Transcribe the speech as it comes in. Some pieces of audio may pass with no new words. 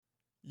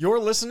You're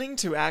listening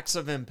to Acts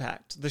of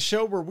Impact, the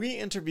show where we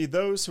interview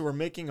those who are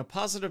making a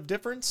positive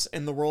difference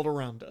in the world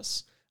around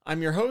us.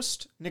 I'm your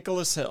host,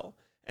 Nicholas Hill,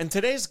 and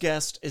today's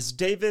guest is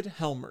David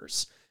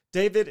Helmers.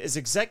 David is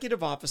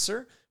Executive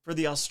Officer for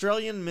the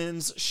Australian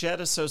Men's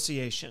Shed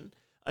Association,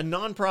 a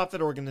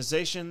nonprofit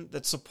organization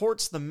that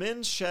supports the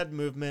men's shed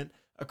movement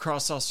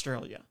across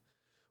Australia.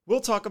 We'll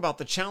talk about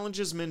the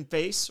challenges men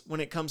face when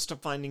it comes to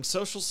finding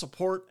social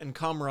support and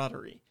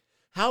camaraderie,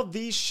 how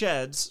these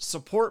sheds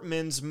support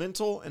men's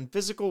mental and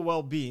physical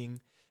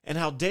well-being, and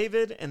how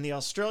David and the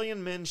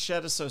Australian Men's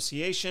Shed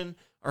Association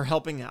are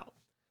helping out.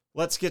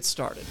 Let's get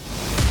started.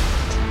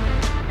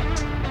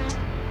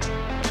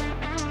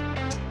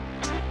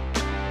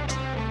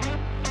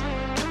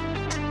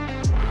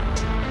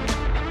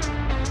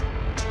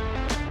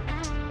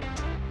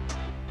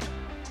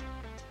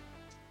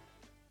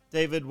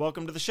 David,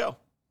 welcome to the show.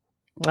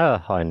 Oh,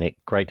 hi, Nick.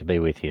 Great to be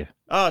with you.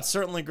 Oh, it's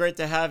certainly great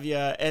to have you.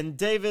 And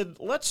David,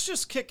 let's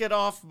just kick it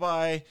off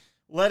by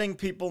letting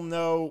people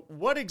know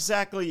what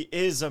exactly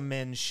is a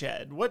men's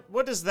shed.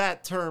 What does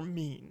that term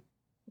mean?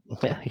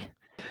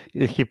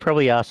 You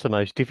probably asked the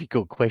most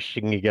difficult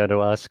question you're going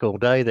to ask all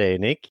day there,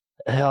 Nick.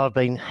 I've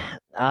been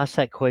asked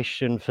that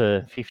question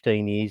for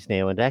 15 years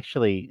now, and to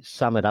actually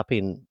sum it up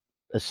in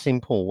a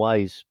simple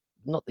way is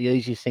not the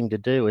easiest thing to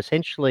do.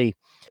 Essentially,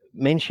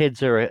 men's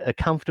sheds are a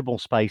comfortable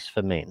space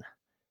for men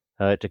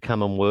to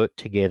come and work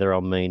together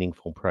on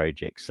meaningful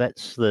projects.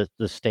 That's the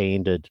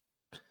standard,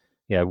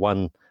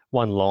 one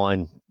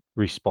line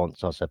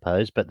response, I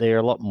suppose. But they're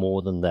a lot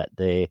more than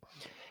that.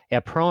 Our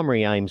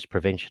primary aim is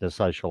prevention of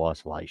social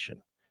isolation.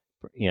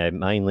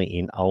 Mainly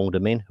in older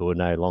men who are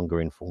no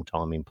longer in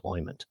full-time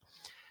employment.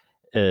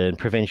 And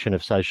prevention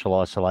of social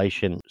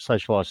isolation.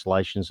 Social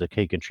isolation is a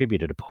key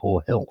contributor to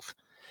poor health.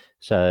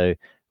 So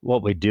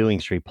what we're doing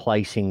is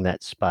replacing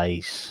that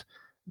space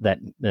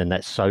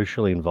that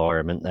social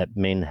environment that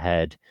men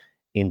had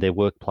in their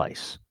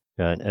workplace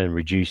and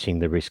reducing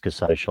the risk of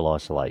social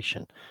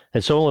isolation.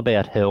 It's all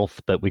about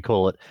health, but we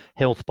call it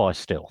health by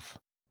stealth.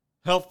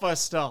 Health by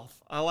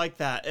stealth. I like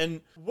that.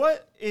 And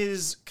what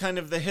is kind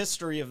of the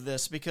history of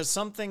this? Because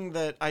something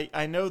that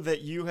I know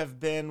that you have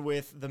been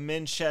with the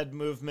men's shed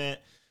movement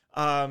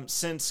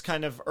since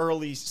kind of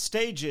early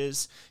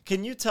stages.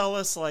 Can you tell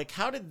us,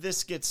 how did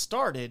this get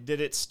started?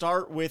 Did it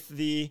start with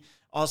the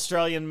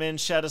Australian Men's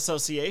Shed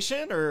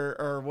Association,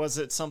 or was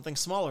it something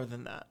smaller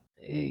than that?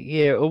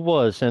 Yeah, it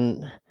was.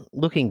 And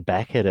looking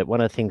back at it, one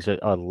of the things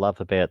that I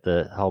love about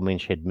the whole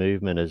men's shed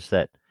movement is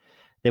that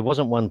there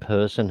wasn't one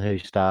person who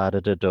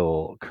started it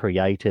or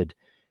created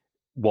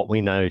what we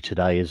know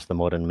today as the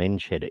modern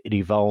men's shed. It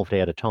evolved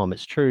out of time.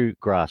 It's true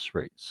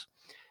grassroots.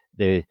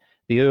 The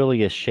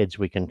earliest sheds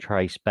we can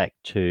trace back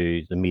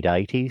to the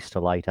mid-'80s to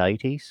late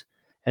 80s.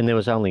 And there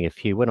was only a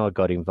few. When I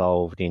got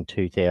involved in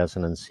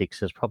 2006,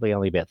 there's probably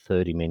only about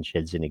 30 men's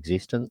sheds in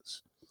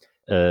existence.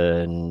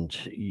 And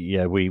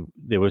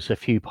there was a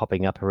few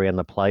popping up around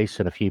the place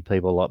and a few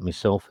people like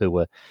myself who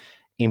were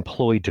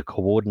employed to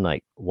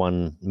coordinate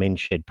one men's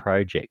shed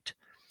project.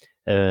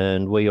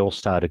 And we all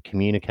started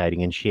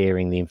communicating and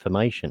sharing the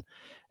information.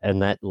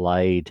 And that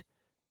laid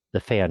the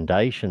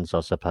foundations, I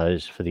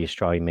suppose, for the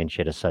Australian Men's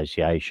Shed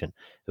Association.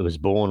 It was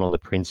born on the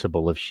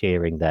principle of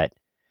sharing that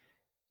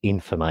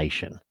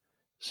information.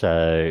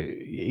 So,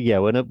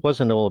 and it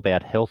wasn't all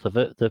about health of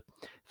it. The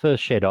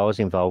first shed I was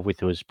involved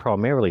with was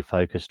primarily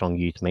focused on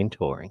youth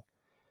mentoring.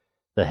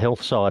 The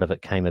health side of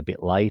it came a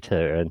bit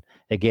later. And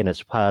again,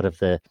 it's part of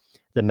the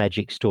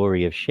magic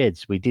story of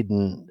sheds.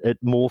 It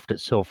morphed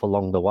itself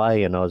along the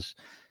way. And I was,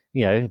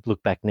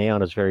 look back now,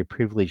 and I was very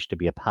privileged to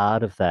be a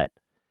part of that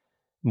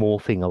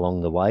morphing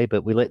along the way.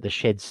 But we let the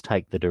sheds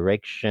take the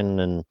direction,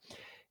 and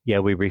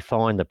we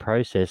refined the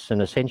process.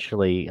 And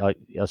essentially,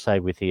 I say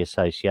with the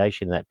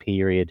association, that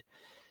period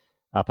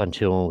up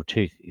until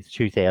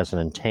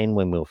 2010,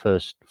 when we were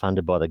first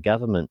funded by the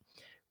government,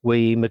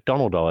 we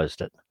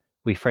McDonaldized it.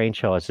 We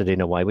franchised it in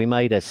a way. We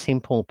made a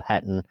simple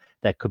pattern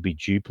that could be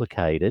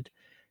duplicated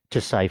to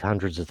save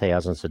hundreds of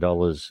thousands of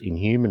dollars in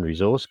human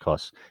resource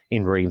costs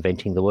in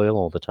reinventing the wheel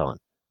all the time.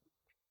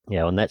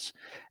 And that's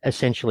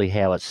essentially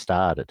how it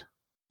started.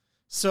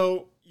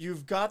 So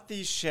you've got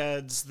these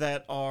sheds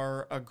that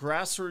are a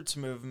grassroots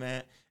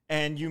movement,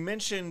 and you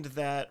mentioned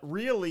that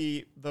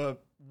really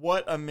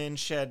what a men's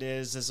shed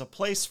is a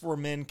place where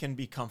men can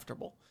be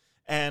comfortable.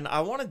 And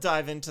I want to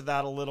dive into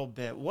that a little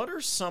bit. What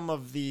are some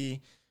of the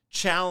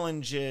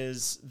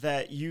challenges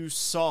that you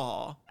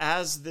saw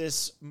as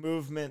this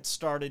movement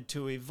started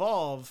to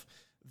evolve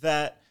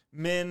that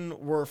men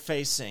were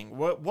facing?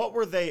 What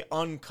were they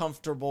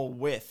uncomfortable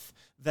with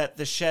that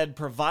the shed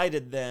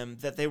provided them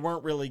that they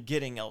weren't really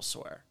getting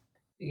elsewhere?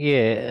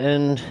 Yeah,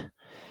 and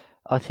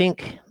I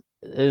think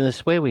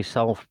it's where we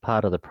solved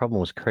part of the problem,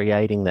 was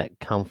creating that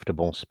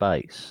comfortable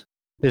space.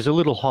 There's a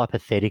little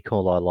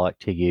hypothetical I like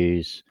to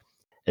use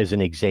as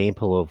an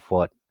example of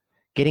what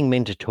getting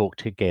men to talk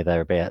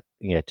together about,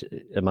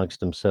 amongst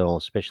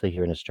themselves, especially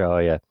here in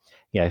Australia,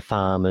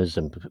 farmers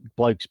and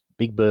blokes,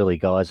 big burly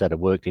guys that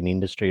have worked in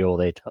industry all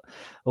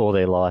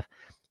their life,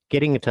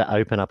 getting it to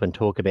open up and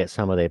talk about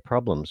some of their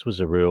problems was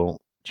a real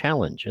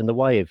challenge. And the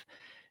way of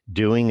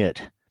doing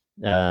it,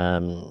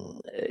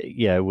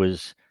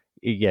 was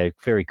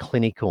very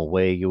clinical,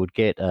 where you would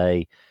get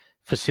a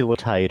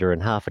facilitator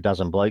and half a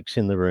dozen blokes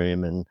in the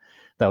room, and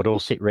they would all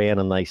sit round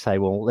and they say,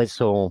 well, let's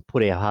all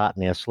put our heart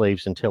in our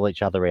sleeves and tell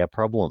each other our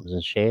problems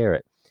and share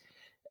it.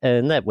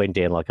 And that went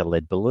down like a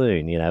lead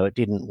balloon. It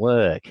didn't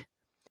work.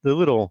 The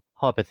little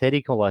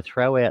hypothetical I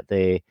throw out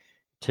there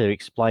to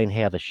explain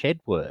how the shed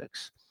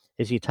works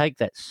is you take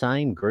that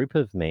same group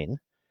of men,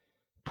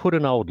 put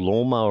an old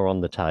lawnmower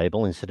on the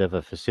table instead of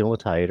a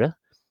facilitator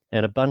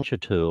and a bunch of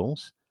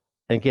tools,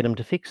 and get them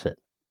to fix it,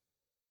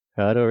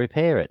 right, or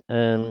repair it.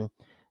 And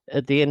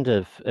at the end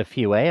of a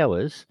few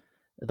hours,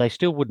 they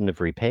still wouldn't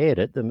have repaired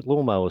it. The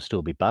lawnmower would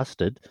still be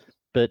busted,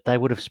 but they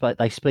would have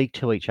they speak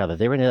to each other.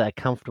 They're in that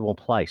comfortable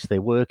place.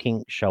 They're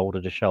working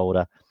shoulder to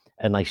shoulder,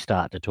 and they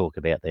start to talk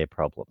about their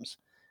problems.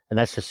 And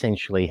that's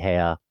essentially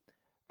how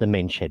the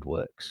men's shed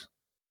works.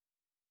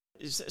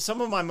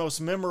 Some of my most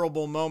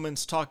memorable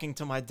moments talking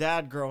to my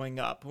dad growing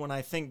up, when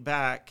I think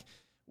back,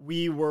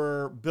 we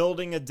were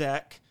building a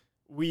deck,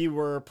 we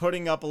were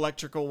putting up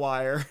electrical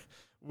wire,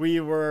 we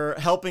were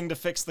helping to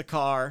fix the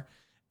car.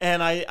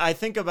 And I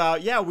think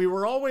about, we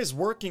were always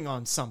working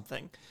on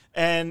something.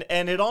 And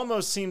it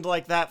almost seemed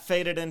like that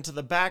faded into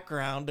the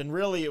background, and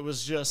really it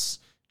was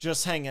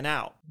just hanging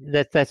out.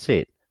 That's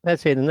it.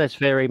 And that's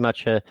very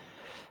much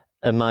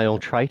a male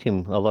trait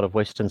in a lot of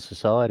Western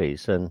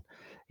societies. And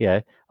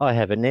I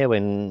have it now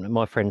when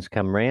my friends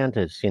come round,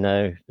 as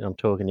I'm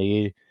talking to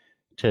you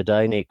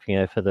today, Nick,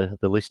 for the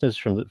listeners,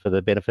 for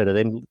the benefit of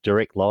them,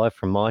 direct live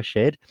from my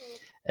shed.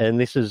 And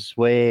this is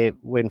where,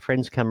 when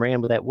friends come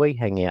round with that, we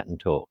hang out and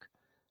talk.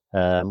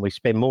 We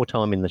spend more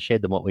time in the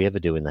shed than what we ever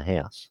do in the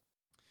house.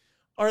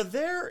 Are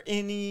there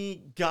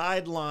any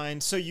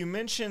guidelines? So you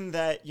mentioned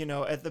that,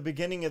 at the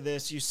beginning of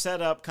this, you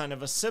set up kind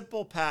of a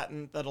simple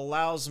patent that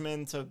allows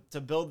men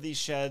to build these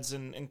sheds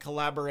and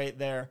collaborate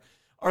there.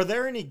 Are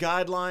there any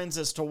guidelines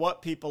as to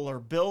what people are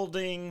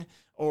building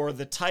or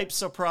the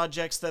types of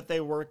projects that they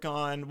work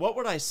on? What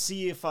would I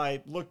see if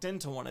I looked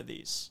into one of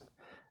these?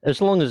 As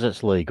long as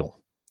it's legal,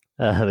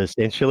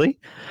 essentially.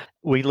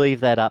 We leave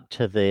that up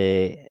to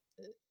their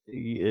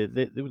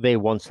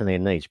wants and their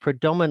needs.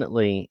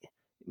 Predominantly,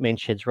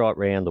 men's sheds right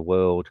around the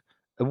world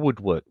are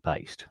woodwork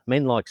based.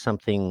 Men like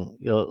something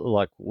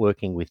like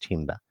working with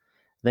timber.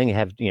 Then you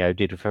have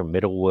different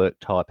metalwork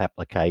type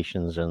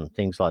applications and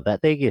things like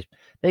that.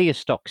 They're your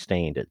stock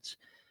standards.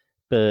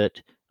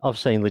 But I've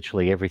seen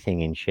literally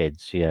everything in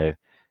sheds.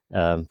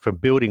 From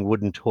building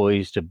wooden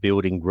toys to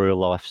building real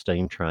life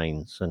steam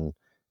trains and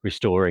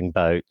restoring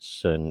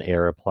boats and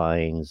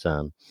aeroplanes.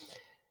 I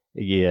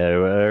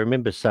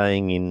remember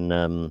saying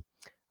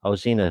I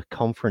was in a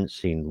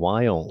conference in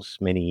Wales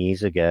many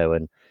years ago,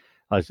 and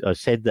I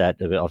said that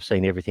I've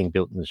seen everything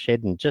built in the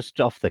shed, and just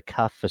off the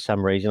cuff, for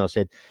some reason, I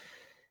said,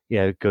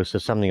 because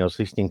of something I was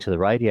listening to the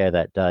radio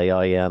that day,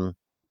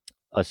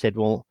 I said,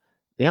 well,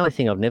 the only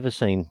thing I've never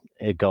seen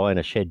a guy in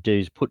a shed do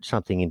is put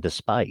something into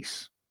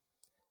space.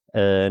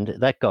 And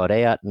that got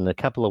out, and a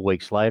couple of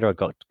weeks later, I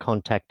got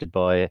contacted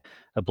by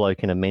a bloke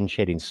in a men's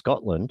shed in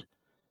Scotland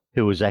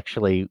who was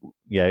actually,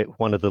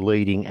 one of the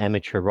leading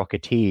amateur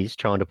rocketeers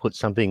trying to put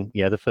something,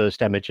 the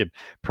first amateur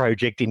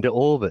project into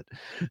orbit.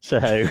 So,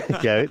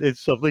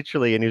 it's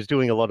literally, and he was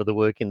doing a lot of the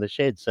work in the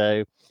shed.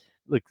 So,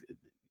 look,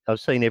 I've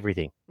seen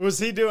everything. Was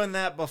he doing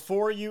that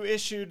before you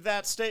issued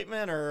that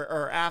statement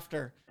or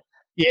after?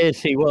 Yes,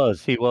 he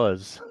was.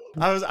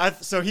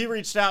 So he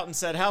reached out and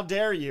said, "How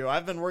dare you?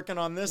 I've been working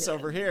on this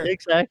over here."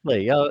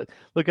 Exactly.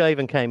 Look, I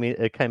even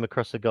came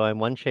across a guy in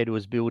one shed who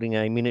was building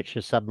a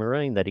miniature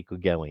submarine that he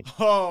could go in.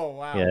 Oh,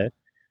 wow.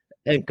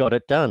 And got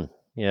it done.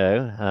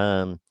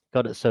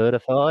 Got it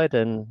certified,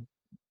 and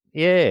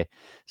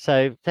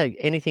so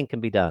anything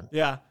can be done.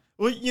 Yeah.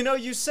 Well,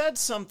 you said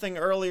something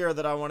earlier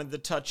that I wanted to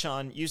touch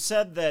on. You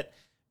said that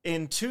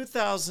in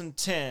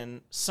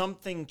 2010,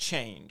 something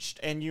changed,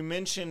 and you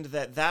mentioned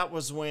that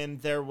was when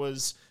there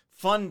was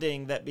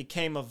funding that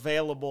became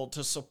available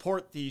to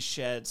support these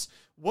sheds.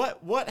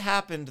 What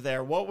happened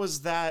there? What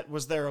was that?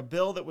 Was there a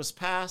bill that was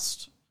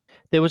passed?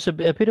 There was a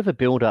bit of a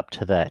build up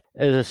to that.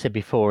 As I said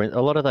before,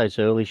 a lot of those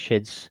early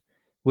sheds,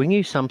 we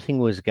knew something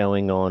was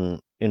going on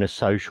in a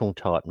social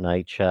type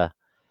nature.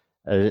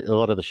 A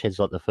lot of the sheds,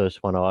 like the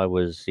first one I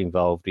was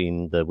involved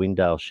in, the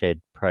Windale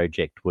Shed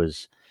project,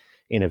 was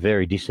in a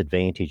very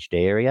disadvantaged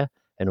area,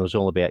 and it was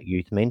all about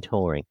youth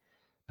mentoring.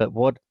 But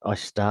what I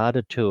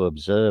started to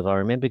observe, I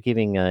remember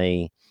giving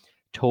a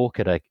talk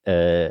at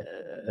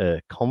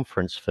a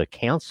conference for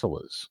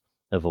counsellors,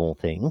 of all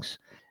things.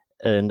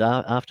 And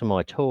after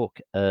my talk,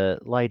 a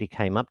lady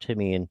came up to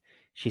me and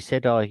she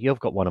said, "Oh, you've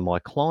got one of my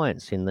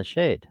clients in the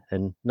shed,"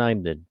 and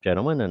named the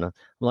gentleman. And I'm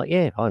like,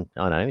 "Yeah, I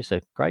know. He's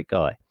a great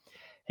guy."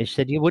 And she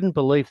said, "You wouldn't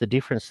believe the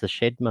difference the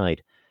shed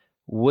made.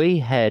 We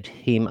had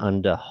him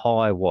under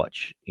high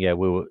watch. We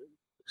were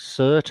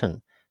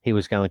certain he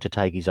was going to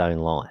take his own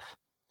life.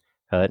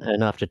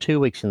 And after 2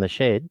 weeks in the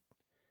shed,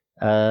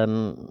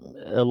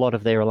 a lot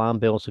of their alarm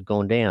bells had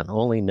gone down.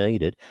 All he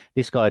needed,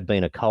 this guy had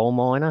been a coal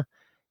miner.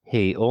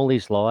 He, all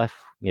his life,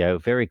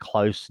 very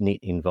close knit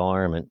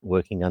environment,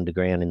 working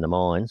underground in the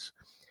mines,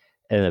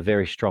 and a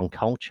very strong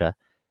culture.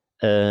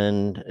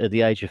 And at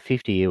the age of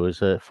 50, he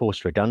was a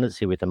forced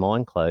redundancy with the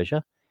mine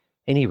closure,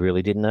 and he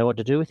really didn't know what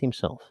to do with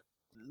himself.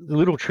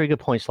 Little trigger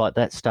points like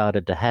that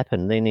started to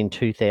happen. Then in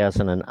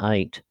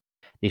 2008,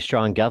 the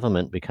Australian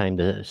government became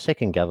the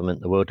second government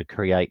in the world to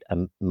create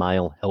a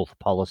male health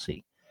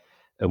policy.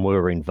 And we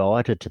were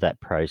invited to that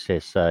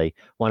process.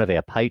 One of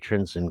our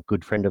patrons and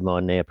good friend of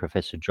mine now,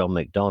 Professor John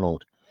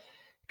McDonald,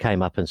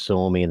 came up and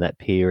saw me in that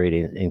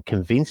period and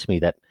convinced me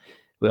that,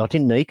 well, I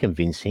didn't need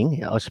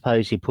convincing. I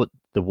suppose he put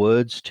the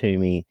words to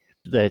me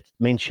that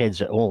men's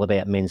sheds are all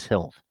about men's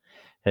health.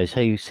 As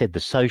he said, the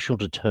social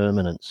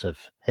determinants of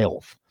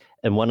health.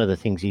 And one of the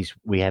things is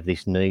we have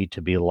this need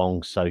to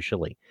belong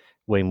socially.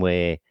 When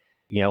we're,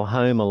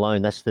 home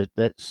alone, that's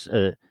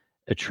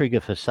a trigger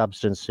for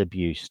substance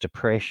abuse,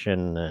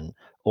 depression, and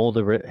all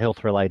the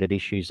health-related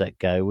issues that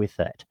go with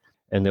that.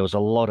 And there was a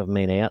lot of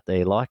men out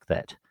there like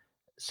that.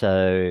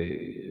 So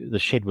the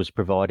shed was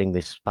providing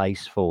this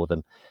space for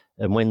them.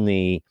 And when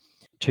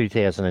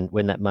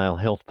when that male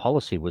health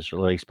policy was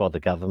released by the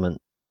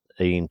government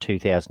in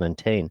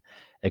 2010,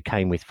 it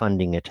came with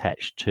funding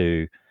attached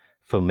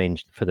for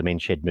the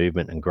Men's Shed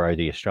movement and grow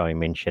the Australian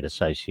Men's Shed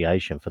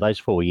Association. For those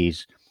 4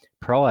 years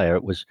prior,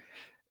 it was,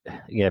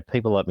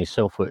 people like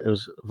myself, it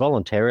was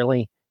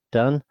voluntarily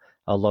done,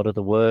 a lot of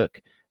the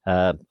work.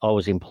 I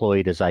was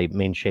employed as a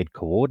Men's Shed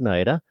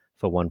coordinator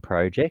for one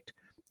project.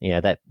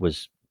 That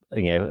was,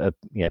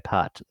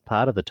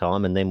 part of the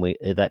time, and then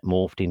that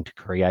morphed into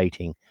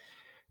creating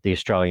the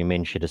Australian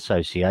Men's Shed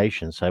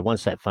Association. So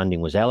once that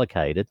funding was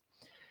allocated,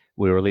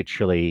 we were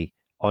literally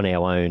on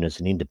our own as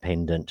an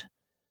independent,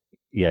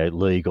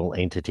 legal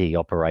entity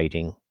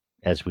operating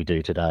as we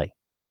do today.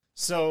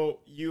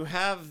 So you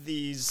have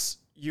this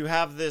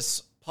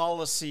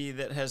policy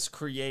that has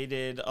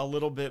created a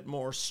little bit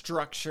more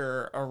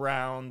structure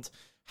around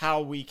how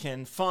we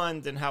can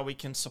fund and how we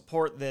can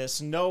support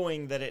this,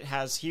 knowing that it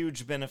has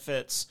huge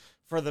benefits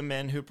for the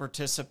men who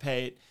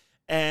participate.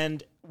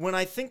 And when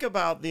I think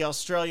about the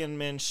Australian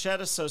Men's Shed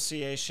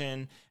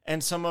Association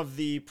and some of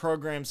the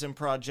programs and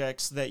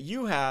projects that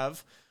you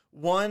have,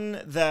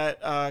 one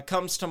that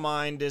comes to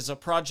mind is a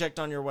project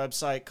on your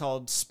website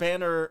called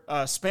Spanner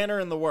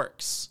in the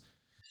Works.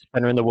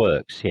 Spanner in the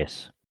Works,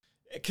 yes.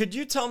 Could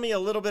you tell me a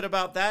little bit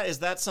about that? Is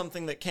that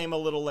something that came a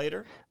little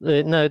later?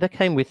 No, that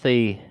came with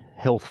the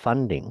health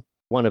funding.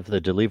 One of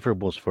the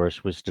deliverables for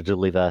us was to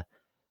deliver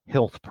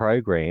health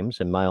programs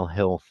and male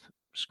health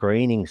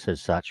screenings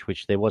as such,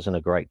 which there wasn't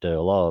a great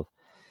deal of,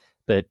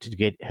 but to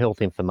get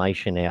health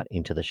information out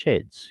into the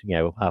sheds.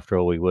 After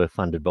all, we were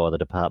funded by the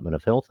Department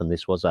of Health, and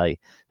this was a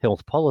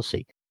health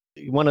policy.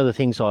 One of the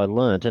things I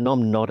learned,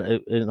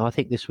 and I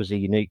think this was a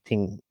unique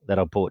thing that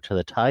I brought to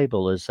the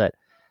table, is that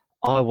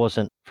I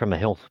wasn't from a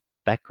health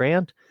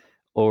background,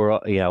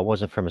 or I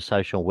wasn't from a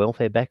social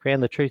welfare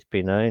background. The truth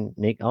be known,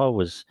 Nick, I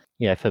was,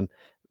 for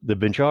the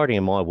majority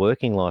of my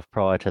working life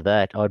prior to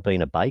that, I'd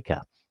been a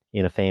baker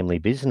in a family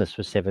business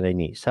for 17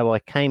 years. So I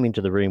came into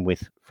the room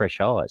with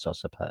fresh eyes, I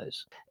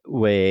suppose,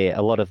 where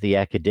a lot of the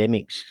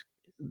academics,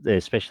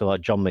 especially like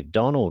John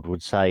McDonald,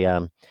 would say,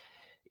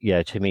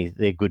 to me,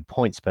 they're good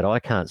points, but I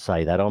can't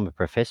say that. I'm a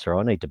professor.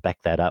 I need to back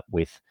that up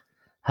with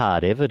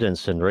hard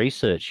evidence and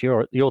research.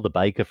 You're the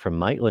baker from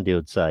Maitland, he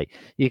would say.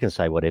 You can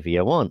say whatever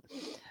you want.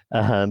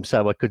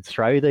 So I could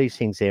throw these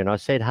things there. And I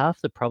said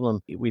half the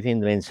problem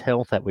within men's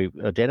health that we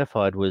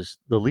identified was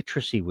the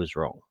literacy was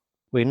wrong.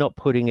 We're not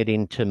putting it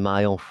into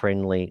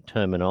male-friendly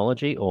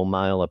terminology or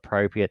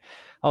male-appropriate.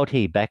 I would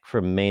hear back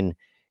from men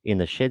in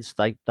the sheds,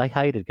 they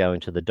hated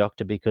going to the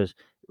doctor because,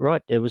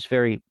 it was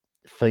very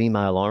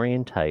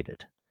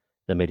female-orientated,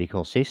 the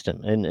medical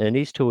system. And it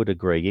is to a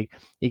degree.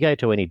 You go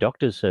to any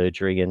doctor's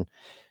surgery and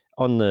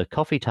on the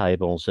coffee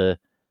tables are,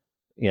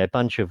 a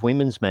bunch of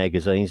women's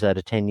magazines that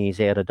are 10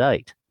 years out of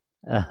date.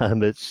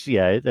 It's,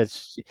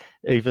 that's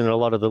even a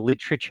lot of the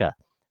literature,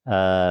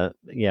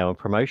 and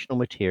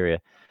promotional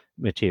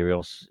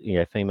materials,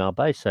 female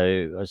based.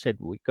 So I said,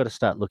 we've got to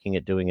start looking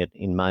at doing it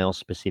in male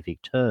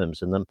specific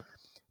terms. And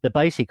the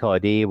basic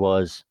idea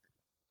was,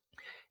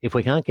 if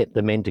we can't get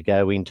the men to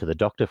go into the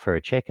doctor for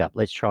a checkup,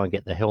 let's try and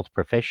get the health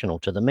professional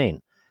to the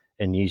men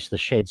and use the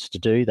sheds to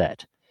do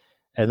that.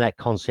 And that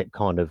concept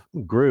kind of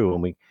grew,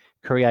 and we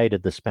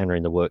created the Spanner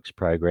in the Works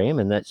program.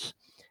 And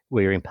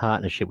we're in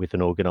partnership with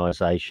an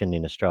organisation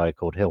in Australia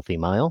called Healthy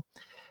Male.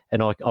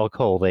 And I'll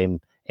call them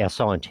our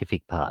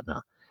scientific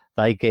partner.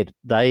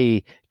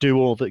 They do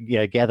all the,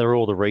 gather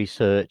all the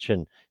research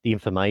and the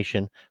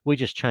information. We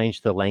just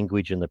change the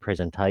language and the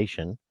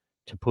presentation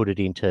to put it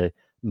into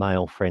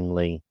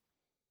male-friendly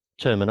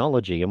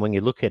terminology. And when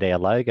you look at our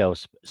logo,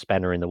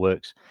 Spanner in the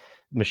Works,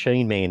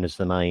 Machine Man is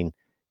the main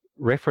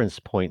reference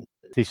point.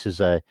 This is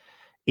a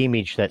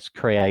image that's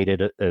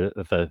created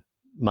of a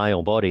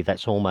male body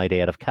that's all made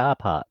out of car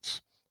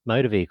parts,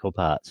 motor vehicle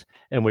parts,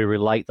 and we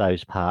relate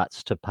those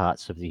parts to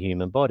parts of the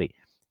human body.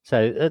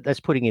 So that's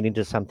putting it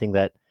into something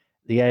that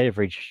the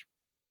average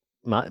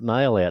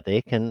male out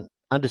there can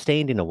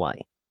understand in a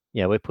way.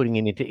 We're putting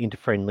it into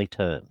friendly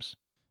terms.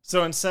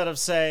 So instead of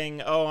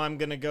saying, oh, I'm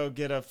going to go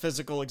get a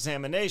physical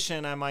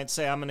examination, I might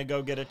say, I'm going to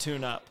go get a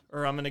tune-up,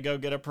 or I'm going to go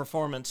get a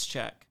performance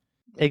check.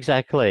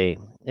 Exactly.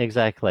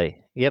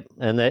 Yep,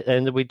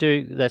 and we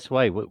do. That's the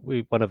way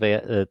one of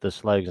our the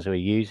slogans we're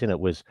using it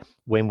was,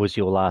 "When was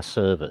your last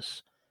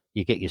service?"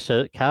 You get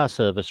your car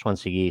serviced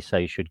once a year, so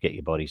you should get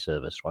your body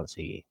serviced once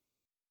a year.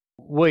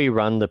 We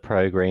run the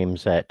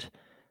programs at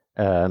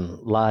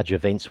large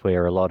events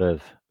where a lot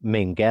of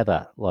men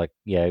gather, like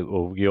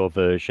or your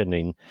version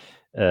in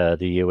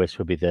the US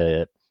would be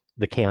the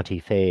county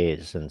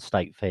fairs and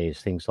state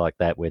fairs, things like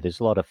that, where there's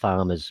a lot of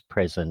farmers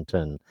present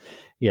and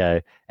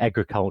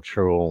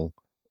agricultural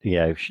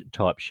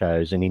type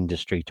shows and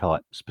industry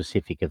type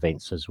specific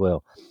events as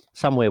well.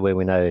 Somewhere where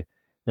we know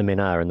the men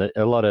are, and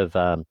a lot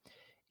of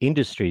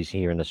industries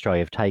here in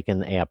Australia have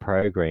taken our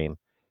program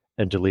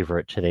and deliver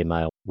it to their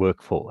male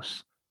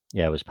workforce.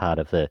 As part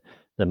of the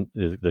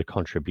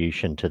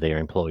contribution to their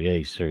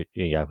employees through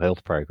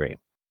health program.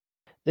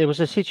 There was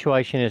a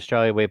situation in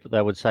Australia where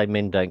they would say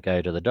men don't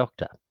go to the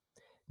doctor.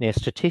 Now,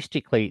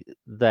 statistically,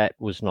 that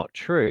was not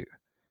true,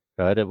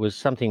 right? It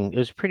was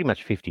pretty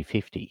much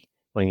 50-50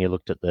 when you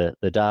looked at the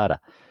data.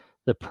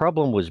 The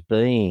problem was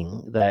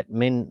being that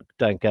men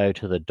don't go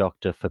to the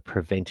doctor for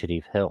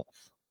preventative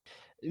health.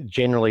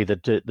 Generally,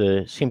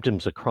 the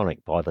symptoms are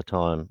chronic by the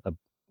time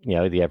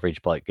the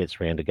average bloke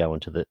gets around to going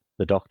to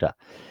the doctor.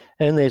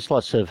 And there's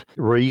lots of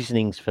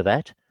reasonings for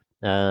that.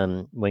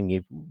 When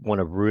you want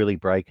to really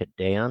break it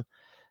down,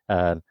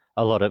 a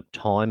lot of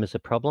time is a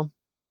problem,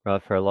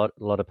 right? For a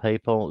lot of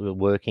people,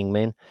 working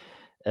men.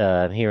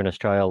 Here in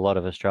Australia, a lot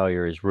of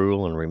Australia is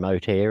rural and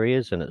remote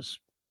areas, and it's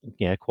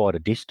quite a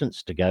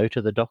distance to go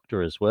to the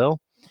doctor as well.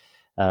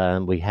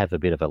 We have a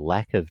bit of a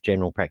lack of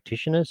general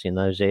practitioners in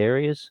those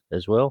areas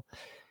as well.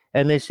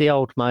 And there's the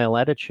old male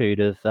attitude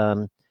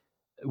of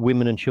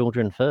women and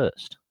children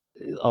first.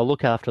 I'll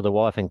look after the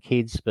wife and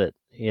kids, but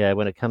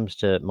when it comes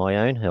to my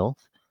own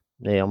health,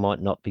 I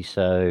might not be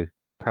so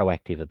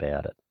proactive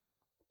about it.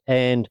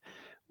 And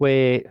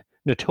we're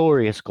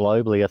notorious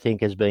globally, I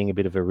think, as being a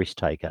bit of a risk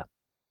taker.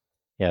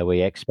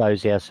 We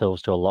expose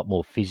ourselves to a lot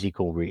more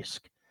physical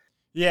risk.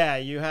 Yeah,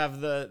 you have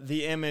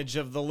the image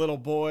of the little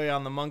boy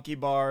on the monkey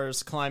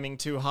bars climbing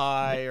too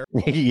high.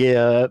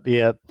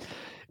 Yeah.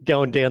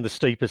 Going down the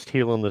steepest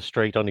hill on the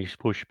street on his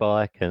push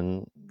bike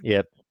and,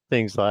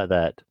 things like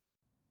that.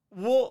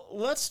 Well,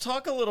 let's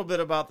talk a little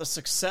bit about the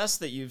success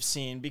that you've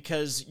seen,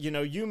 because,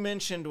 you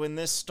mentioned when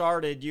this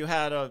started, you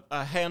had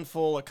a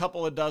handful, a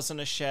couple of dozen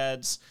of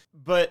sheds,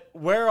 but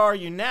where are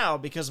you now?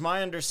 Because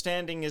my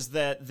understanding is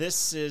that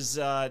this is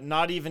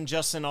not even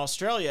just in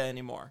Australia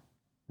anymore.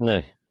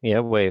 No,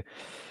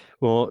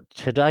 well,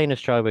 today in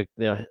Australia,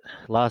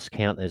 last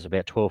count, there's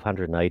about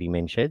 1,280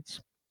 men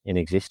sheds in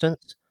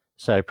existence.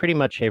 So pretty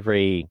much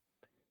every,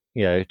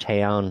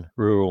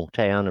 rural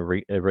town,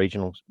 a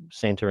regional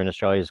centre in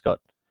Australia has got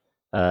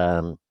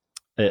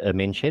a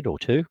men's shed or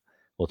two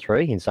or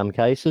three in some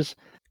cases.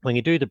 When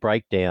you do the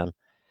breakdown,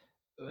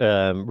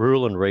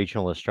 rural and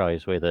regional Australia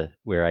is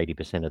where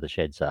 80% of the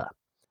sheds are.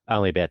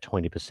 Only about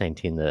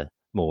 20% in the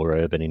more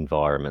urban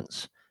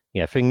environments.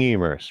 For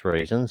numerous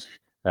reasons.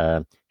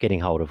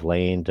 Getting hold of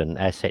land and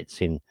assets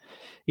in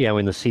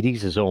the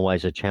cities is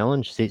always a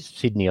challenge.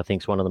 Sydney, I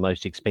think, is one of the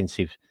most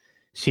expensive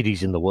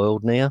cities in the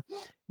world now.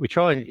 We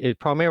try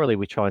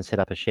and set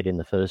up a shed in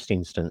the first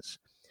instance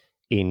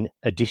in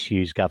a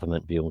disused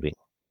government building.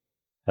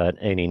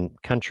 And in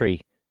country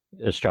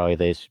Australia,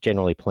 there's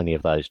generally plenty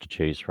of those to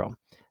choose from.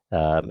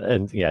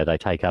 And they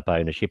take up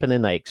ownership and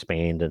then they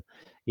expand, and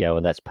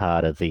and that's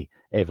part of the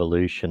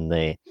evolution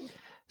there.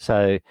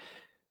 So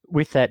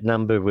with that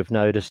number, we've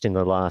noticed in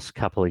the last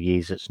couple of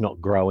years it's not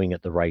growing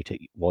at the rate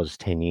it was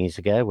 10 years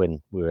ago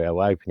when we were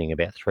opening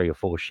about 3 or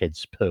 4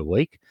 sheds per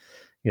week.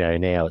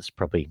 Now it's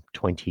probably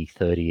 20,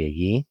 30 a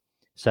year.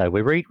 So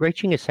we're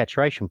reaching a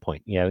saturation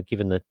point,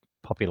 given the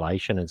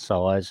population and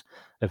size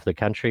of the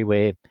country,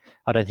 where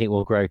I don't think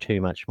we'll grow too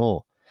much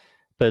more.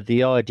 But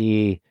the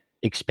idea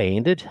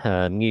expanded.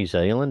 New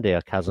Zealand,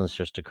 our cousins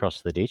just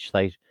across the ditch,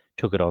 they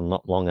took it on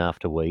not long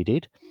after we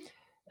did.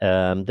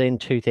 Then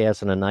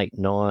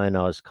 2008-9,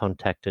 I was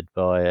contacted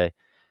by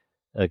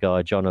a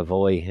guy, John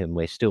Avoy, and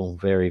we're still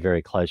very,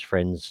 very close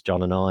friends,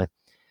 John and I,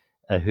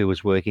 who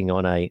was working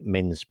on a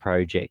men's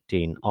project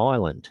in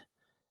Ireland,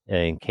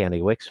 in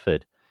County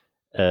Wexford.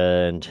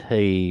 And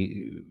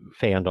he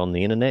found on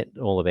the internet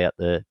all about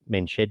the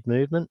men's shed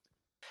movement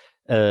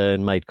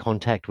and made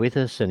contact with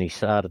us, and he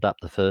started up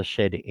the first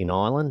shed in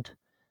Ireland.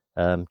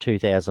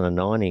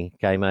 2009, he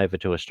came over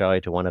to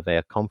Australia to one of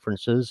our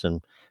conferences,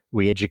 and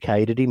we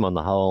educated him on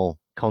the whole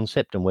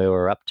concept and where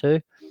we're up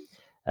to.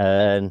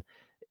 And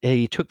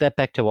he took that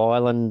back to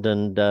Ireland,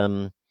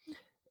 and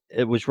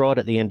it was right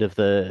at the end of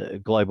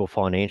the global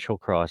financial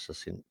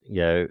crisis,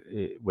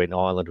 when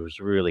Ireland was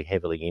really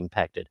heavily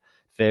impacted,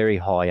 very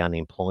high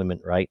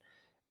unemployment rate,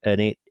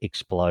 and it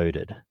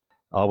exploded.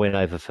 I went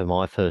over for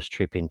my first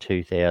trip in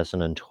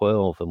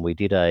 2012, and we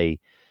did a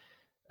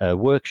a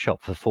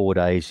workshop for 4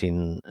 days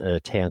in a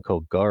town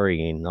called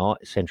Gorrie in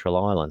Central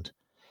Ireland,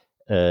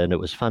 and it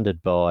was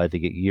funded by the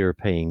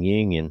European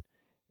Union.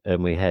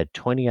 And we had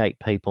 28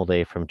 people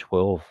there from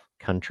 12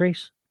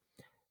 countries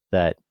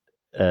that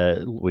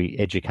we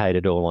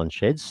educated all on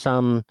sheds.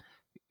 Some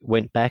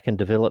went back and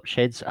developed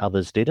sheds,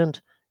 others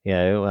didn't.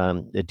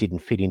 It didn't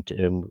fit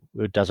into,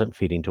 it doesn't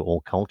fit into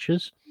all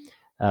cultures.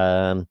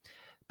 But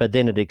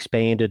then it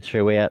expanded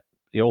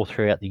all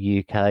throughout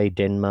the UK,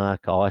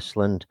 Denmark,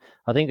 Iceland.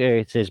 I think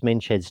there's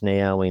men's sheds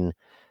now in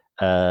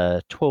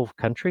 12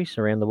 countries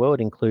around the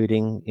world,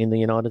 including in the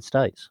United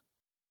States.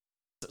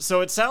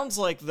 So it sounds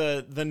like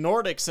the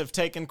Nordics have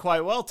taken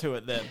quite well to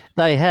it then.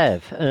 They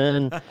have,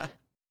 and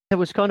it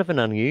was kind of an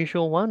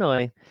unusual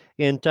one.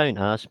 And don't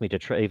ask me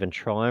to even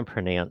try and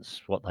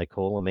pronounce what they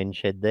call a men's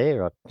shed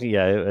there.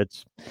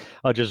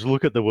 I just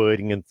look at the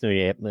wording and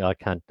think, yeah, I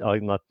can't.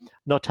 I'm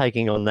not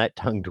taking on that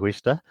tongue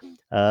twister.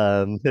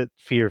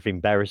 Fear of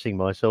embarrassing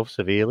myself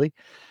severely,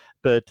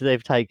 but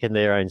they've taken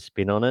their own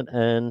spin on it.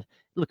 And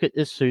look,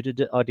 it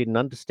suited. I didn't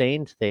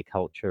understand their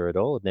culture at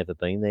all. I'd never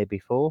been there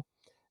before.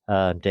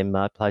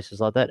 Denmark,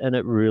 places like that, and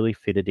it really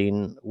fitted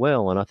in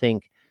well. And I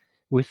think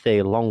with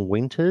their long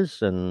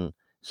winters, and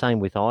same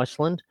with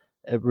Iceland,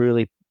 it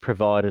really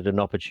provided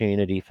an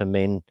opportunity for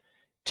men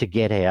to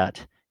get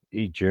out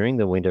during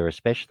the winter,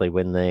 especially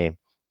when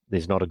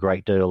there's not a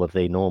great deal of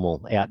their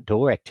normal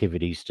outdoor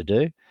activities to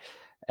do,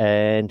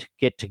 and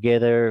get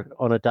together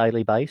on a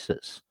daily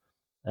basis.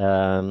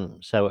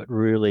 So it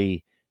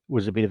really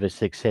was a bit of a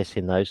success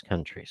in those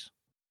countries.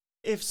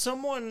 If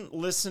someone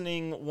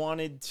listening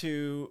wanted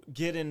to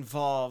get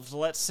involved,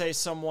 let's say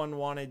someone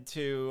wanted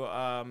to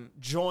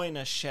join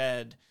a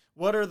shed,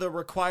 what are the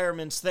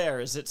requirements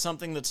there? Is it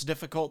something that's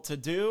difficult to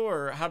do,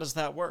 or how does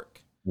that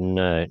work?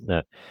 No.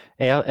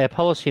 Our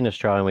policy in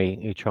Australia,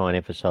 we try and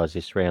emphasise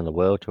this around the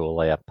world to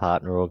all our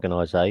partner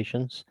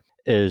organisations,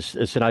 is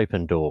it's an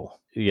open door.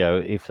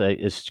 If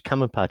they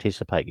come and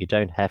participate, you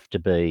don't have to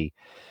be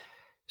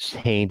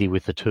handy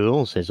with the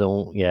tools. There's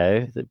all,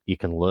 you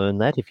can learn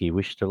that if you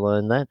wish to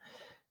learn that.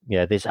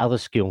 There's other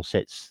skill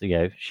sets.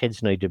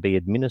 Sheds need to be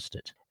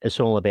administered. It's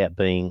all about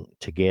being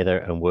together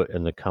and work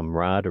and the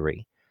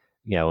camaraderie,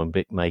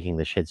 and making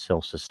the shed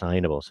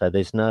self-sustainable. So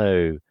there's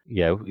no,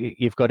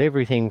 you've got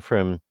everything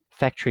from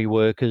factory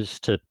workers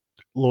to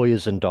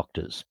lawyers and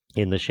doctors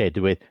in the shed.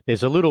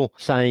 There's a little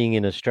saying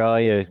in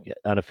Australia,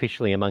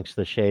 unofficially amongst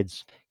the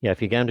sheds,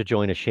 if you're going to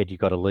join a shed,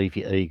 you've got to leave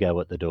your ego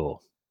at the door.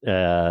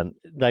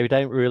 They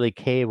don't really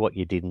care what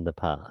you did in the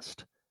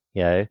past,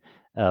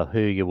 who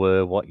you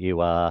were, what you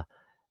are,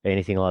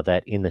 anything like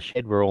that. In the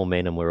shed, we're all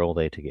men and we're all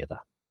there together.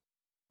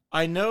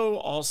 I know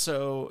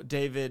also,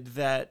 David,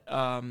 that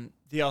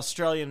the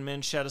Australian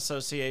Men's Shed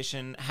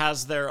Association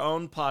has their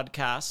own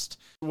podcast,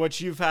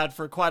 which you've had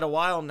for quite a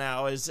while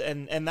now,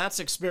 and that's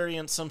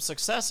experienced some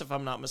success, if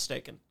I'm not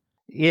mistaken.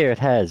 Yeah, it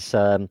has.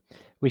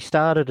 We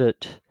started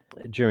it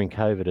during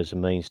COVID as a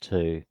means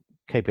to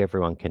keep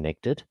everyone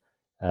connected.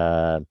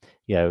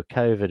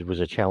 COVID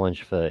was a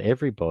challenge for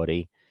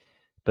everybody,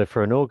 but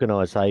for an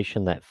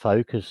organisation that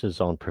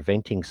focuses on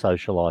preventing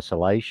social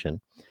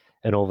isolation,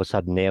 and all of a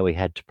sudden now we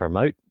had to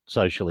promote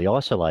socially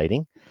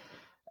isolating,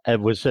 it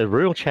was a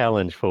real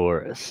challenge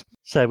for us.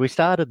 So we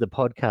started the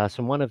podcast,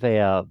 and one of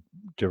our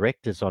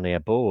directors on our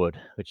board,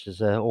 which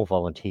is an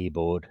all-volunteer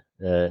board,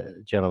 a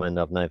gentleman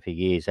I've known for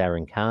years,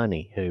 Aaron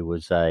Carney, who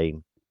was a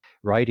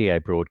radio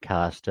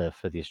broadcaster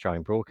for the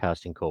Australian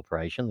Broadcasting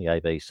Corporation, the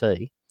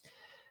ABC,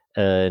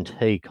 and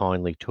he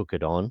kindly took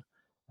it on.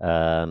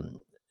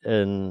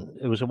 And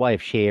it was a way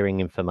of sharing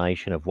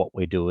information of what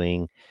we're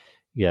doing,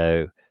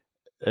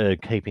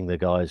 keeping the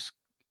guys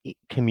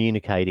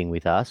communicating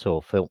with us,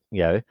 or felt,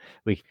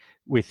 with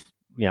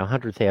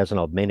 100,000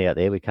 odd men out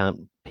there, we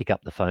can't pick up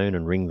the phone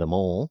and ring them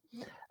all.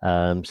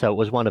 So it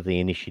was one of the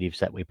initiatives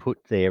that we put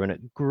there, and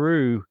it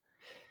grew,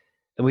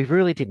 and we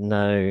really didn't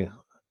know,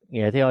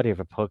 the idea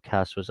of a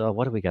podcast was,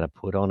 what are we going to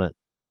put on it?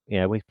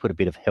 We put a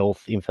bit of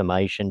health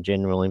information,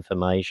 general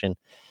information.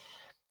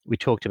 We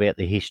talked about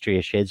the history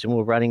of sheds, and we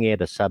were running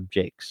out of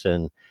subjects,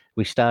 and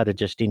we started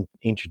just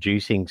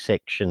introducing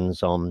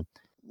sections on,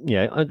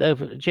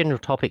 general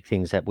topic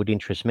things that would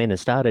interest men, and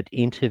started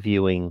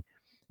interviewing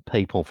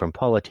people from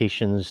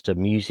politicians to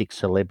music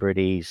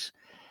celebrities,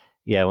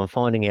 and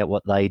finding out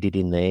what they did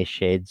in their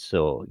sheds,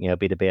 or, a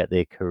bit about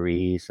their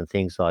careers and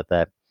things like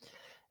that.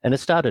 And it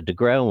started to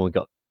grow, and we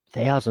got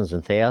thousands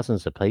and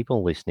thousands of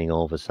people listening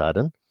all of a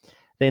sudden.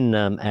 Then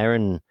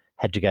Aaron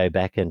had to go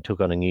back and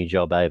took on a new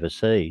job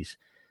overseas,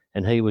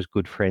 and he was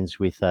good friends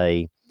with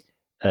a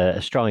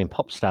Australian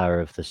pop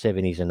star of the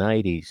 70s and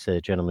 80s, a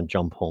gentleman,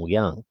 John Paul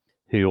Young,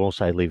 who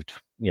also lived,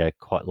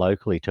 quite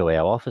locally to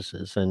our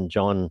offices. And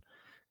John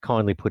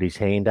kindly put his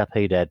hand up.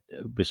 He'd had,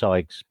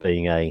 besides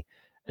being a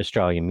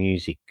Australian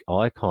music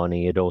icon,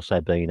 he had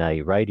also been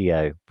a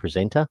radio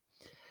presenter,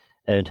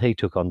 and he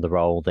took on the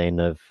role then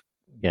of,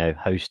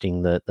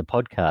 hosting the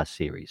podcast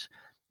series,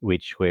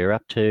 which we're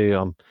up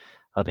to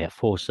about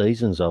 4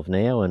 seasons of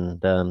now.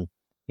 And,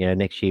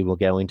 next year we'll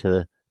go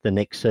into the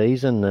next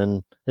season,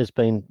 and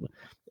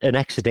an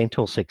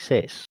accidental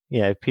success.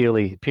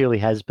 Purely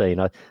has been.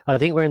 I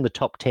think we're in the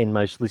top 10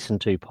 most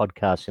listened to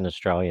podcasts in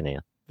Australia now.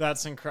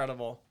 That's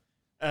incredible.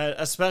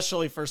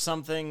 Especially for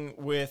something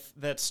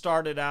that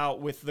started out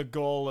with the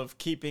goal of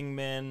keeping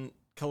men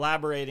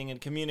collaborating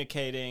and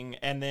communicating,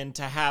 and then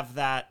to have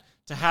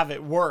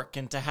it work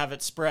and to have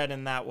it spread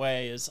in that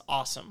way is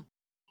awesome.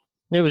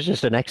 It was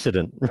just an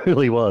accident, it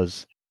really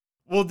was.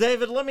 Well,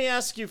 David, let me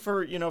ask you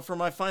for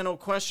my final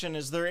question,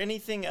 is there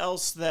anything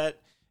else that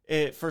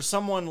for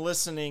someone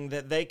listening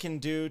that they can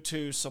do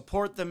to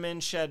support the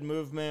Men's Shed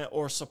movement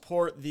or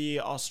support the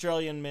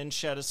Australian Men's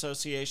Shed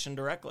Association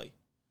directly?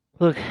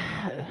 Look,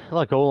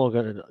 like all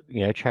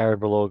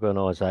charitable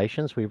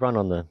organisations, we run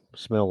on the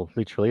smell,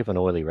 literally, of an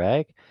oily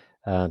rag.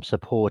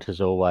 Support is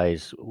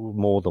always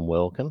more than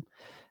welcome.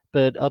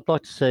 But I'd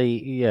like to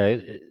see,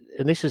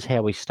 and this is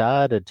how we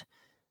started.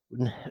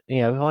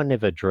 I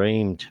never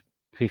dreamed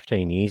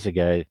 15 years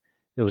ago.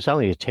 It was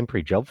only a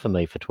temporary job for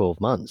me for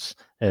 12 months.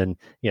 And,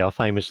 I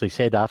famously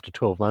said after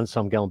 12 months,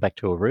 I'm going back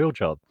to a real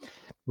job,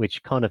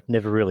 which kind of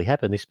never really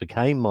happened. This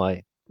became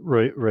my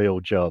real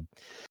job.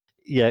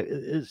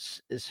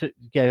 I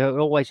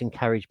always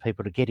encourage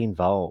people to get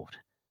involved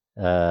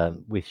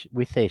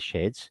with their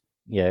sheds.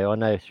 I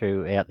know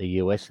throughout the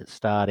US it's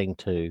starting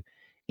to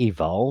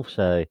evolve.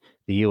 So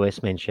the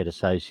US Men's Shed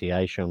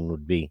Association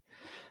would be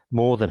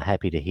more than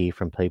happy to hear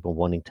from people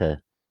wanting to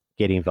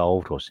get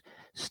involved or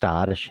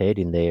start a shed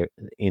in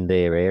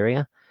their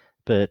area.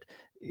 But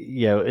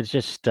it's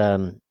just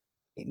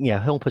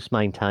help us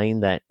maintain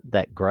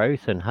that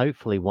growth, and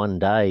hopefully one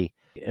day,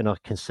 and I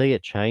can see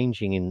it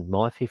changing in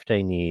my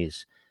 15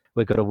 years,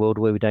 we've got a world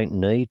where we don't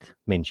need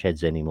men's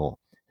sheds anymore.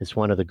 It's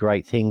one of the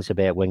great things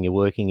about when you're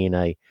working in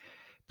a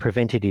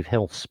preventative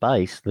health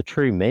space, the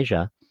true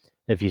measure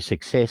of your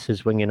success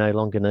is when you're no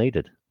longer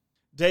needed.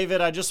 David,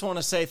 I just want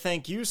to say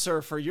thank you,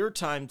 sir, for your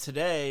time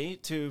today,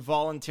 to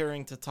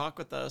volunteering to talk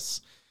with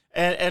us,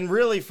 and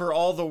really for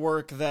all the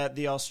work that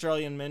the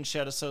Australian Men's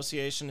Shed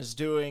Association is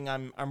doing.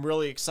 I'm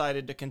really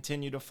excited to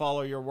continue to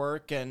follow your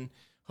work, and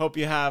hope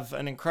you have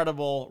an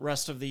incredible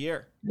rest of the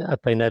year.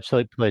 It's been an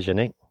absolute pleasure,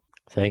 Nick.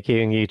 Thank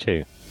you, and you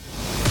too.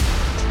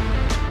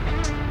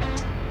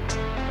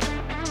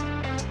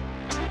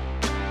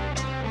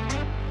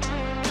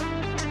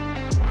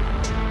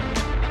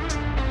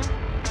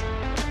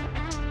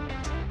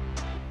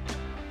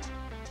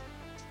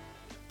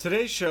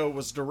 Today's show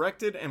was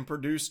directed and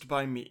produced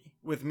by me,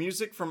 with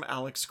music from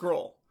Alex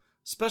Grohl.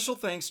 Special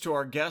thanks to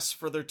our guests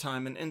for their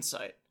time and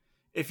insight.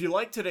 If you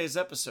like today's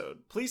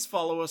episode, please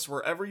follow us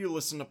wherever you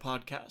listen to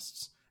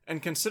podcasts, and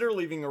consider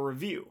leaving a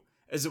review,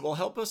 as it will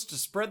help us to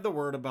spread the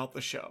word about the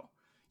show.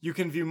 You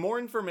can view more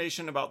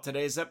information about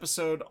today's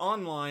episode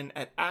online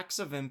at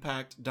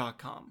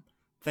axeofimpact.com.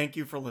 Thank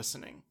you for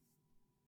listening.